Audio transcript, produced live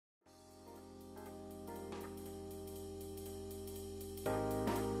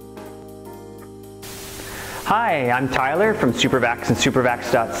Hi, I'm Tyler from Supervax and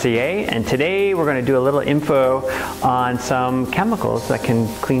supervax.ca, and today we're going to do a little info on some chemicals that can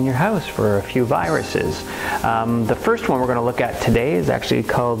clean your house for a few viruses. The first one we're going to look at today is actually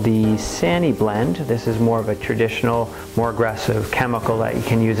called the Sani Blend. This is more of a traditional, more aggressive chemical that you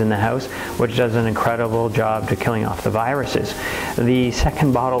can use in the house, which does an incredible job to killing off the viruses. The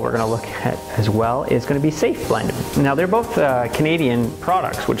second bottle we're going to look at as well is going to be Safe Blend. Now they're both Canadian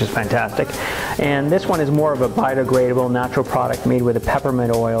products, which is fantastic, and this one is more of a biodegradable natural product made with the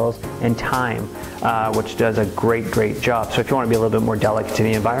peppermint oils and thyme, which does a great job. So if you want to be a little bit more delicate to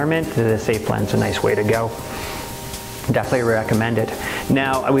the environment, the Safe Blend is a nice way to go. Definitely recommend it.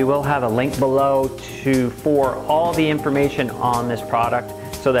 Now we will have a link below for all the information on this product,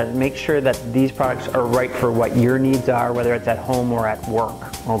 so that make sure that these products are right for what your needs are, whether it's at home or at work.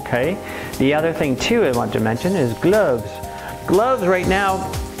 Okay. The other thing too I want to mention is gloves. Gloves right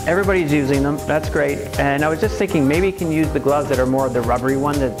now, everybody's using them. That's great. And I was just thinking maybe you can use the gloves that are more of the rubbery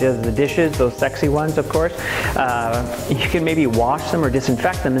one that does the dishes, those sexy ones, of course. You can maybe wash them or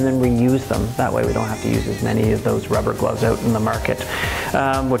disinfect them and then reuse them. That way we don't have to use as many of those rubber gloves out in the market,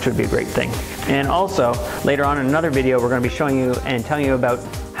 which would be a great thing. And also, later on in another video, we're going to be showing you and telling you about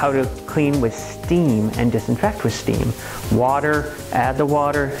how to clean with steam and disinfect with steam. Water, add the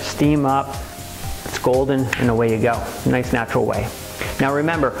water, steam up, it's golden, and away you go. Nice natural way. Now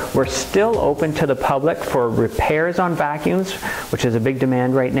remember, we're still open to the public for repairs on vacuums, which is a big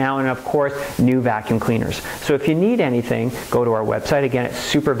demand right now, and of course, new vacuum cleaners. So if you need anything, go to our website, again at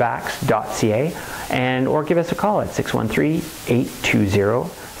supervax.ca, or give us a call at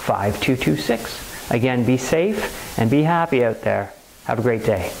 613-820-5226. Again, be safe and be happy out there. Have a great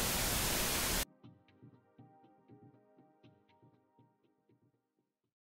day.